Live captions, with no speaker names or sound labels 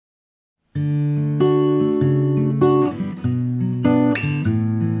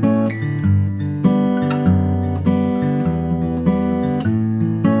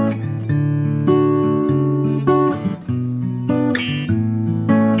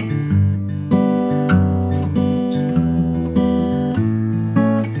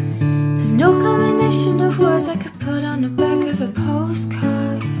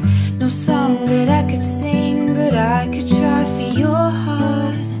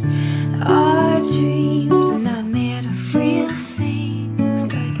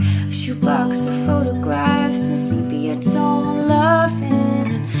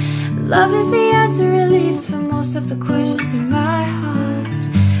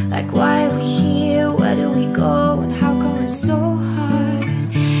like why are we here, where do we go, and how come it's so hard?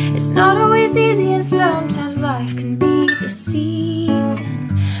 It's not always easy and sometimes life can be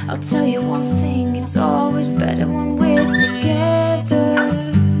deceiving. I'll tell you one thing, it's always better when we're together.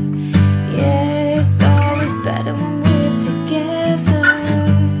 Yeah, it's always better when we're together.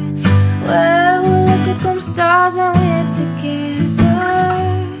 Well, look at them stars when we're together.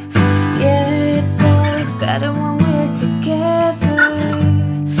 Yeah, it's always better when we're together.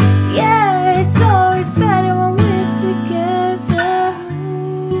 Yeah, it's always better when we're together.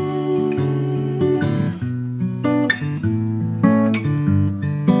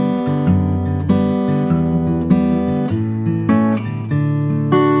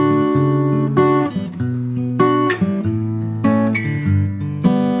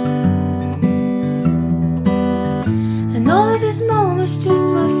 And all of these moments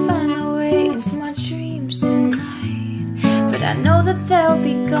just might find their way into my dreams tonight. But I know that they'll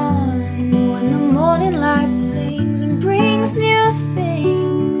be gone when the morning light sings and brings new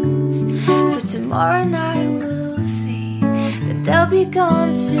things. For tomorrow night we'll see that they'll be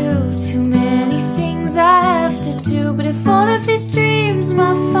gone too. Too many things I have to do. But if all of these dreams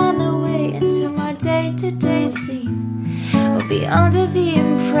might find their way into my day-to-day scene, I'll be under the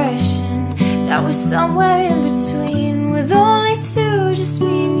impression that we're somewhere in between, with only two, just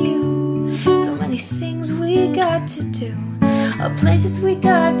me and you. So many things we got to do, or places we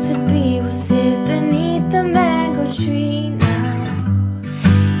got to be. We'll sit beneath the mango tree now.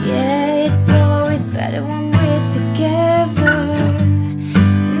 Yeah, it's always better when we're together.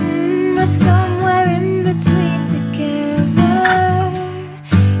 We're somewhere in between together.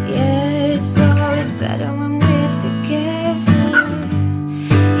 Yeah, it's always better when we're together.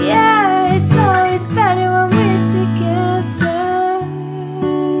 Yeah, it's always better when we're together.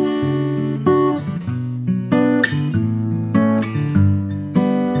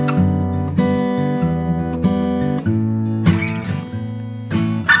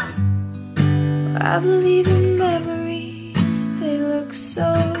 I believe in memories, they look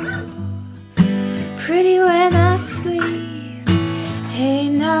so pretty when I sleep. Hey,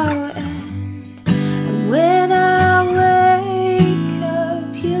 now and when I wake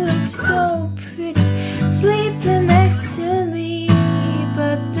up, you look so pretty, sleeping next to me.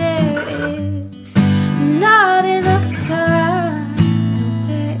 But there is not enough time. No,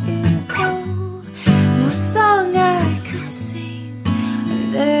 there is no song I could sing,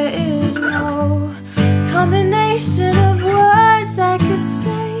 and there is no combination of words I could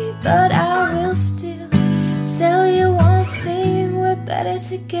say. But I will still tell you one thing, we're better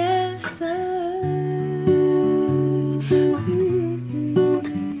together.